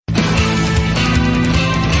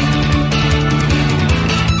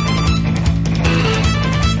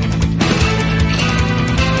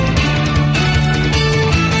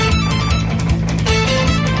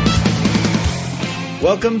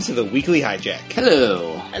Welcome to the Weekly Hijack.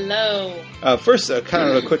 Hello. Hello. First, kind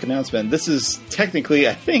of a quick announcement. This is technically,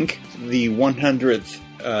 I think, the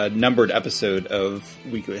 100th numbered episode of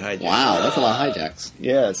Weekly Hijack. Wow, that's a lot of hijacks.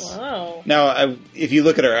 Yes. Wow. Now, if you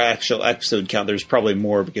look at our actual episode count, there's probably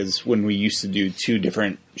more because when we used to do two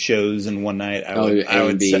different shows in one night, I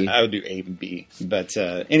would do A and B. But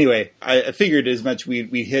anyway, I figured as much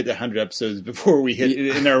we'd hit 100 episodes before we hit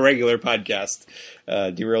in our regular podcast,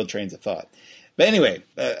 Derailed Trains of Thought. But anyway,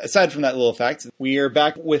 aside from that little fact, we are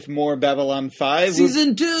back with more Babylon 5.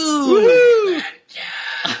 Season 2!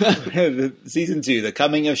 Woohoo! Season 2, The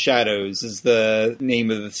Coming of Shadows is the name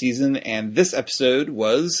of the season, and this episode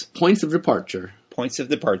was... Points of Departure. Points of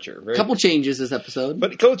Departure. A couple changes this episode.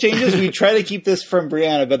 But a couple changes. We try to keep this from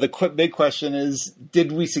Brianna, but the big question is,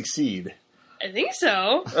 did we succeed? I think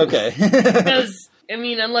so. Okay. Because, I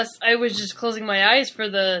mean, unless I was just closing my eyes for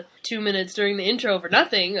the 2 minutes during the intro for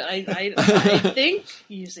nothing, I think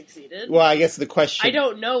you succeeded. Well, I guess the question... I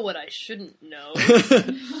don't know what I shouldn't know.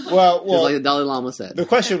 Well, just like the Dalai Lama said. The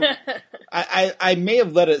question... I may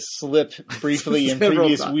have let it slip briefly in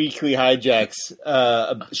previous Weekly Hijacks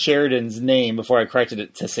Sheridan's name before I corrected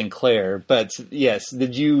it to Sinclair, but yes,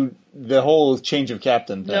 did you... The whole change of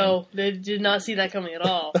captain thing? No, they did not see that coming at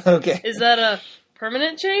all. Okay. Is that a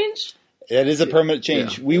permanent change? It is a permanent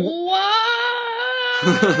change. Yeah. What?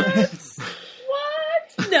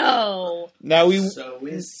 No. So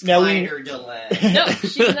is spider delay. No,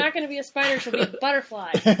 she's not going to be a spider. She'll be a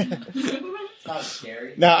butterfly. It's not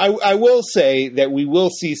scary. Now, I will say that we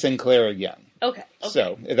will see Sinclair again. Okay.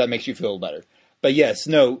 So, if that makes you feel better. But yes,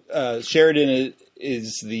 no, Sheridan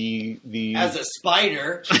is the... As a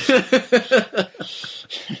spider.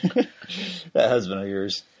 That husband of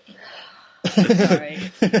yours. Sorry.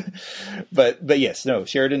 But yes, no,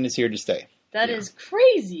 Sheridan is here to stay. That is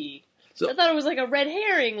crazy. So- I thought it was like a red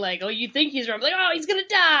herring. Like, oh, you think he's wrong. Like, oh, he's gonna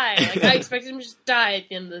die. Like, I expected him to just die at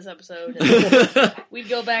the end of this episode. And we'd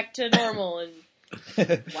go back to normal. And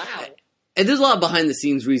wow. And there's a lot of behind the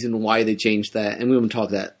scenes reason why they changed that, and we will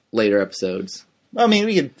talk that later episodes. I mean,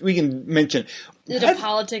 we can mention... Is it a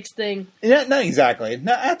politics thing? Not exactly.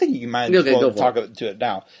 No, I think you might as well talk to it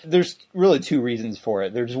now. There's really two reasons for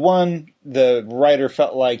it. There's one, the writer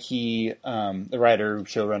felt like the writer,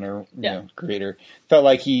 showrunner, creator, felt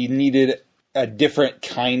like he needed a different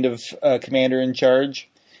kind of commander in charge.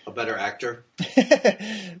 A better actor?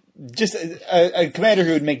 Just a commander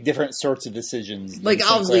who would make different sorts of decisions. Like,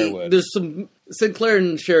 obviously, there's some... Sinclair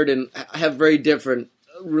and Sheridan have very different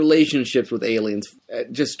relationships with aliens,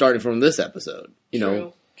 just starting from this episode, you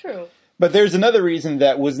know. True. But there's another reason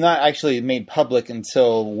that was not actually made public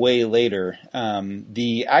until way later.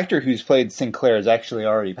 The actor who's played Sinclair has actually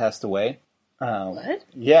already passed away. What?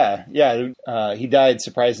 Yeah. He died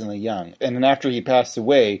surprisingly young. And then after he passed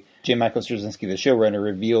away, J. Michael Straczynski, the showrunner,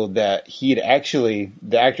 revealed that he'd actually,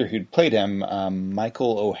 the actor who'd played him,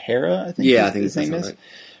 Michael O'Hara, I think his name is,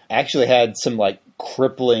 actually had some, like,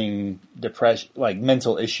 crippling depression, like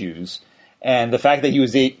mental issues, and the fact that he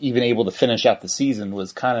was even able to finish out the season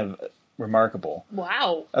was kind of remarkable.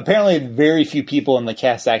 Wow. Apparently, very few people in the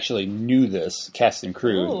cast actually knew this, cast and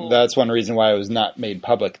crew. Oh. That's one reason why it was not made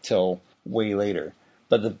public till way later.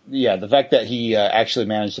 But the fact that he actually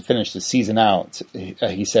managed to finish the season out,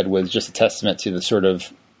 he said, was just a testament to the sort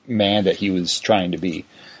of man that he was trying to be.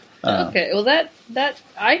 Okay, well that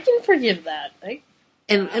I can forgive that.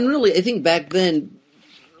 And really, I think back then,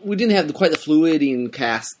 we didn't have quite the fluidity in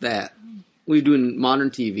cast that we do in modern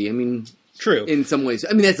TV. I mean, true in some ways.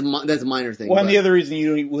 I mean, that's a minor thing. Well, and the other reason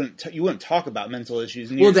you wouldn't talk about mental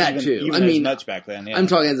issues. Well, that too. Even as much back then. Yeah. I'm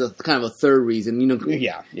talking as a kind of a third reason. You know,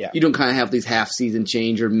 yeah. You don't kind of have these half season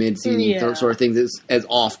change or mid season sort of things as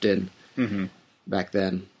often back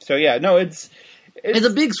then. So yeah, no, it's a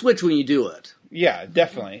big switch when you do it. Yeah,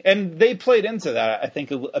 definitely. And they played into that, I think,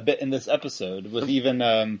 a bit in this episode with even...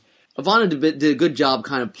 Ivana did a good job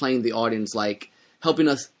kind of playing the audience, like, helping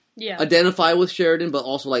us identify with Sheridan, but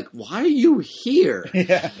also, like, why are you here?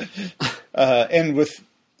 Yeah. And with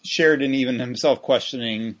Sheridan even himself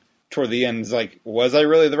questioning toward the end, like, was I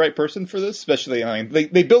really the right person for this? Especially, I mean,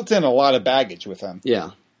 they built in a lot of baggage with him.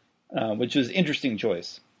 Yeah. Which was an interesting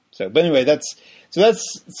choice. So, but anyway, that's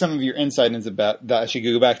some of your insight into that I should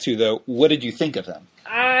go back to, though. What did you think of him?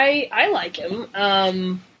 I like him.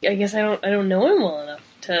 I guess I don't know him well enough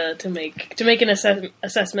to make an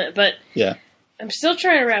assessment, but yeah, I'm still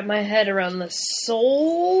trying to wrap my head around the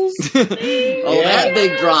souls thing. Oh, that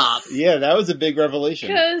big drop! Yeah, that was a big revelation.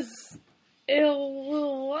 Because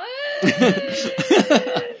what?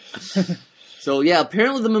 So yeah,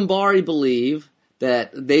 apparently the Minbari believe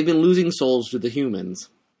that they've been losing souls to the humans.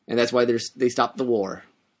 And that's why they stopped the war.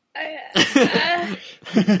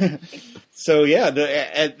 So yeah,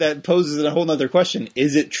 that poses a whole other question: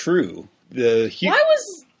 is it true? Why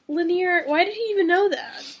was Lanier? Why did he even know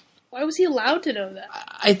that? Why was he allowed to know that?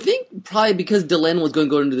 I think probably because Delenn was going to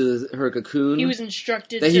go into her cocoon. He was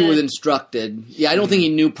instructed. He was instructed. Yeah, I don't think he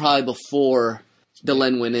knew probably before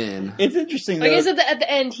Delenn went in. It's interesting. I guess at the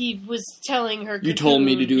end he was telling her. You told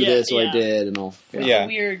me to do this, so I did, and all. Yeah.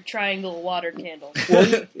 Weird triangle water candles.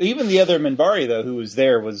 Well, even the other Minbari though, who was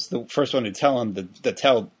there, was the first one to tell him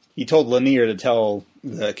He told Lanier to tell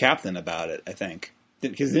the captain about it. I think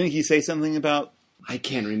because didn't he say something about? I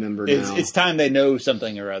can't remember now. It's time they know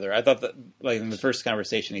something or other. I thought that, like in the first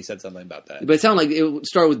conversation, he said something about that. But it sounded like it would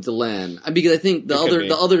start with Delenn, because I think the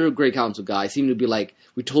other Grey Council guy seemed to be like,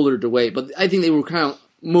 we told her to wait, but I think they were kind of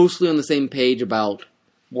mostly on the same page about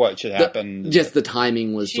what should happen. Just the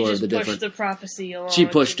timing was sort of the difference. She pushed the prophecy along. She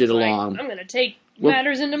pushed it along. I'm going to take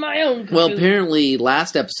matters into my own cocoon. Well, apparently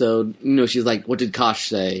last episode, she's like, "What did Kosh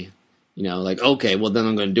say?" Like, okay, well then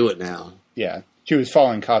I'm going to do it now. Yeah, she was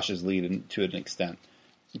following Kosh's lead to an extent.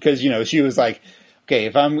 Because she was like, okay,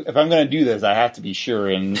 if I'm going to do this, I have to be sure,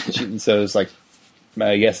 and so it's like,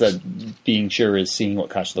 I guess that being sure is seeing what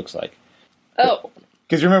Kosh looks like. Oh,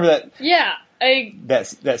 because remember that? Yeah, that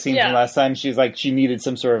scene from last time. She's like, she needed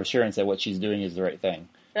some sort of assurance that what she's doing is the right thing.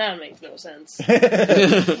 That makes no sense.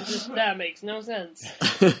 That makes no sense.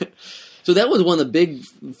 So that was one of the big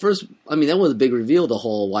that was a big reveal. The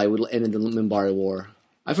whole why we ended the Minbari War.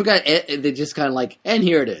 I forgot. They just kind of like, and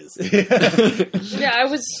here it is. Yeah, I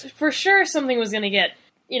was for sure something was going to get.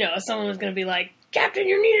 Someone was going to be like, "Captain,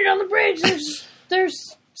 you're needed on the bridge.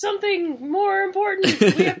 There's something more important.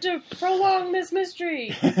 We have to prolong this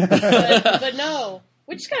mystery." But no,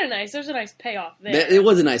 which is kind of nice. There's a nice payoff there. It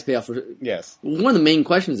was a nice payoff for one of the main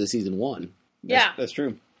questions of season 1. That's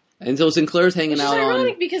true. And so Sinclair's hanging out. It's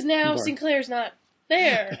ironic because now Sinclair's not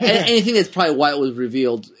there. And I think that's probably why it was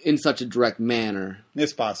revealed in such a direct manner.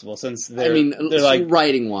 It's possible, since they're like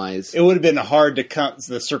writing-wise. It would have been hard to come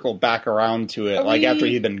the circle back around to it, after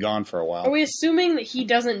he'd been gone for a while. Are we assuming that he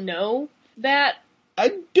doesn't know that?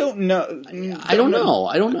 I don't know. I don't know.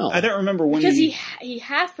 I don't remember when because he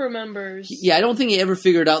half remembers. Yeah, I don't think he ever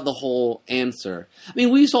figured out the whole answer. I mean,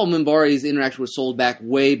 we saw Minbari's interaction with Soul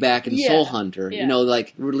way back in Soul Hunter. Yeah.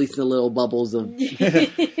 like releasing the little bubbles of.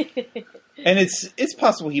 And it's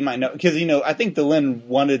possible he might know, because I think Delenn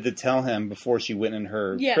wanted to tell him before she went in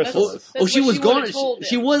her chrysalis. She was gone.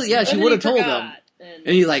 She was. Yeah, she would have told him.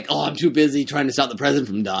 And he's like, "Oh, I'm too busy trying to stop the president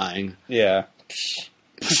from dying." Yeah.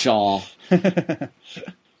 Pshaw. And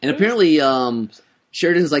apparently,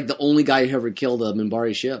 Sheridan's like the only guy who ever killed a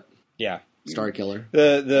Minbari ship. Yeah. Star Killer.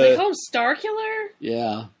 They call him Star Killer?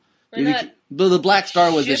 Yeah. The Black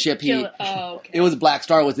Star was the ship okay. It was Black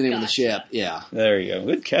Star was the name of the ship. Yeah. There you go.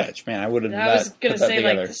 Good catch, man. I would have. I was going to say,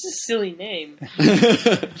 this is a silly name.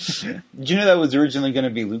 Did you know that was originally going to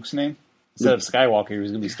be Luke's name? Instead of Skywalker, he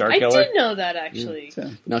was going to be Star Killer. I did know that, actually.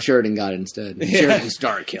 Yeah. Now Sheridan got it instead. Yeah. Sheridan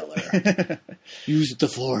Star Killer. Use the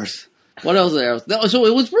Force. What else there? So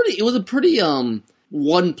it was a pretty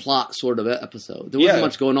one plot sort of episode. There wasn't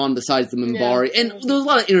much going on besides the Minbari, and there was a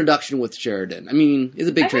lot of introduction with Sheridan. I mean, it's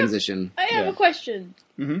a big transition. I have a question.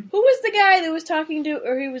 Mm-hmm. Who was the guy that was talking to,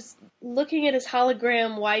 or he was looking at his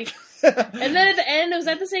hologram wife? And then at the end, was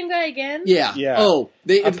that the same guy again? Yeah. Oh,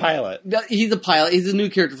 a pilot. He's a pilot. He's a new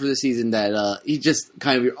character for the season that he's just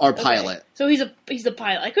kind of our pilot. So he's a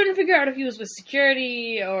pilot. I couldn't figure out if he was with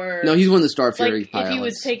security or no. He's one of the Star Fury pilots. If he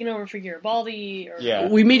was taking over for Garibaldi. Or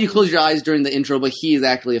we made you close your eyes during the intro, but he is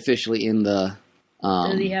actually officially in the.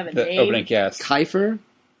 Does he have a name? Opening cast. Kiefer.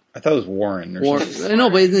 I thought it was Warren. I know,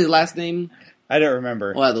 but isn't his last name? I don't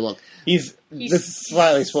remember. We'll have to look. This is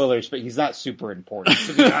slightly spoilers, but he's not super important,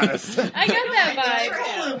 to be honest. I got that vibe.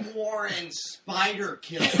 Call him Warren Spider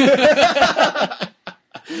Killer.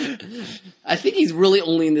 I think he's really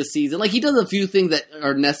only in this season. Like, he does a few things that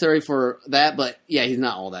are necessary for that, but yeah, he's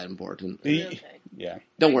not all that important. Yeah.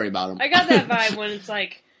 Don't worry about him. I got that vibe when it's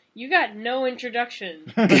like, you got no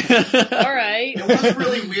introduction. All right. It was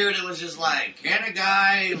really weird. It was just like, can a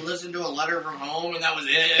guy listen to a letter from home, and that was it.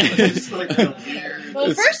 It was just like real weird.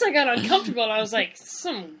 Well, at first I got uncomfortable, and I was like,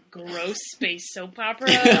 some gross space soap opera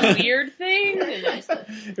weird thing.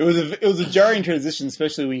 It was a jarring transition,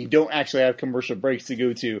 especially when you don't actually have commercial breaks to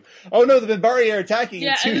go to. Oh no, the Minbari are attacking!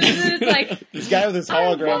 Yeah, and then it's like this guy with his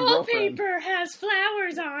hologram our wallpaper has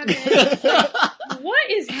flowers on it. Like,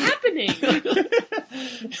 what is happening?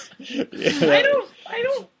 I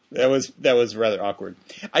don't. That was rather awkward.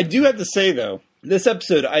 I do have to say though, this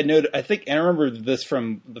episode I remember this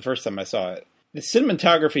from the first time I saw it. The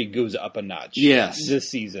cinematography goes up a notch. Yes. This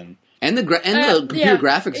season. And the computer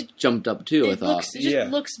graphics jumped up too. I thought it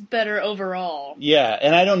just looks better overall. Yeah,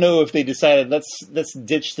 and I don't know if they decided let's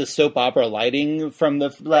ditch the soap opera lighting from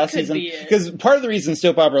the last season, because part of the reason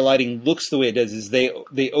soap opera lighting looks the way it does is they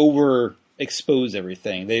overexpose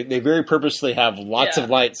everything. They very purposely have lots of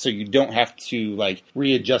light so you don't have to like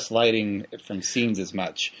readjust lighting from scenes as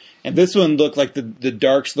much. And this one looked like the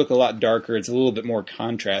darks look a lot darker. It's a little bit more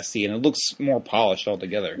contrasty, and it looks more polished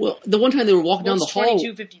altogether. Well, the one time they were walking down the hall,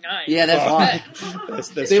 22:59. Yeah, that's why. That's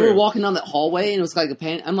they true. were walking down that hallway, and it was like a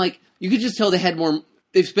pain. I'm like, you could just tell they had more.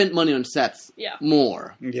 They've spent money on sets. Yeah.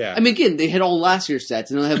 More. Yeah. I mean, again, they had all last year's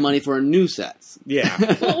sets, and they have money for new sets. Yeah.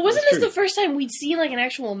 Well, wasn't this the first time we'd seen like an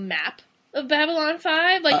actual map of Babylon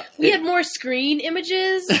 5? Like we had more screen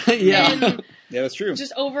images. And yeah, that's true.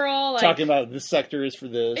 just overall, like talking about this sector is for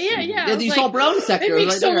this. Yeah. You saw Brown's sector. It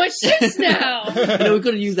makes so much sense now. I know we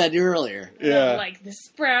could have used that earlier. Yeah. Like this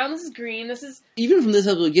is brown, this is green, this is. Even from this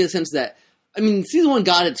episode, we get a sense that season 1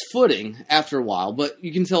 got its footing after a while, but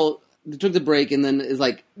you can tell they took the break, and then it's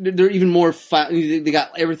like they're even more. They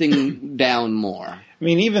got everything down more. I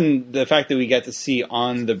mean, even the fact that we got to see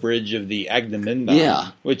on the bridge of the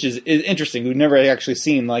Agamemnon, which is interesting. We've never actually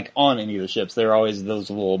seen like on any of the ships. There are always those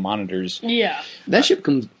little monitors. Yeah, that ship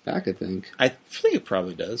comes back. I think it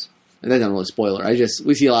probably does. And that's not really a spoiler.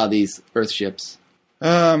 We see a lot of these Earth ships.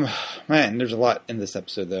 Man, there's a lot in this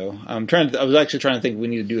episode, though. I was actually trying to think we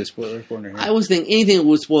need to do a spoiler corner here. I was thinking anything that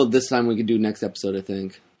was spoiled this time we could do next episode, I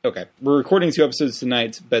think. Okay. We're recording 2 episodes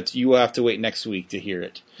tonight, but you will have to wait next week to hear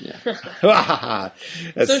it. Yeah.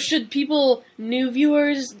 So should new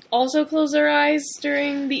viewers, also close their eyes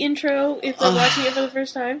during the intro if they're watching it for the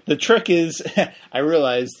first time? The trick is, I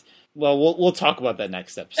realized, well, we'll talk about that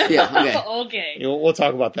next episode. Yeah, okay. Okay. We'll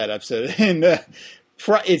talk about that episode. And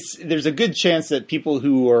there's a good chance that people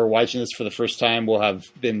who are watching this for the first time will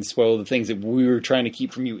have been spoiled the things that we were trying to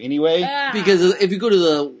keep from you anyway. Because if you go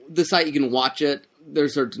to the site, you can watch it.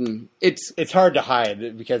 There's certain it's hard to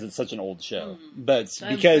hide because it's such an old show, but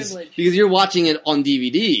because you're watching it on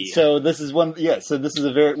DVD. So this is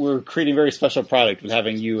we're creating a very special product with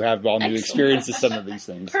having you have all new experiences some of these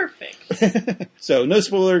things. Perfect. So no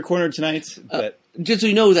spoiler corner tonight, but just so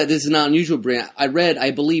you know that this is not unusual, Brian.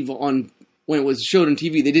 I believe when it was showed on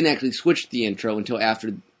TV, they didn't actually switch the intro until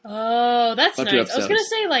after. Oh, that's nice. Episodes. I was gonna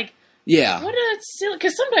say what a silly,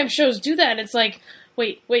 because sometimes shows do that. It's like.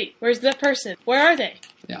 Wait, where's that person? Where are they?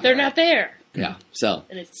 Yeah. They're not there. Yeah, so.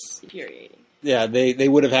 And it's infuriating. Yeah, they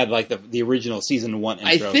would have had like the original season 1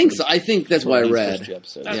 intro. I think so. I think that's what I read.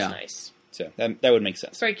 That's nice. So that would make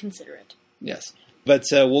sense. It's very considerate. Yes. But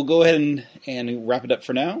we'll go ahead and wrap it up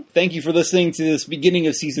for now. Thank you for listening to this beginning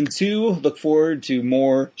of Season 2. Look forward to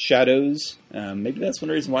more Shadows. Maybe that's one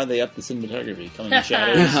reason why they upped the cinematography, coming in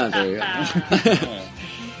Shadows. There you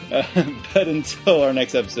go. But until our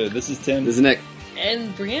next episode, this is Tim. This is Nick.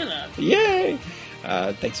 And Brianna. Yay!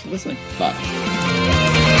 Thanks for listening. Bye.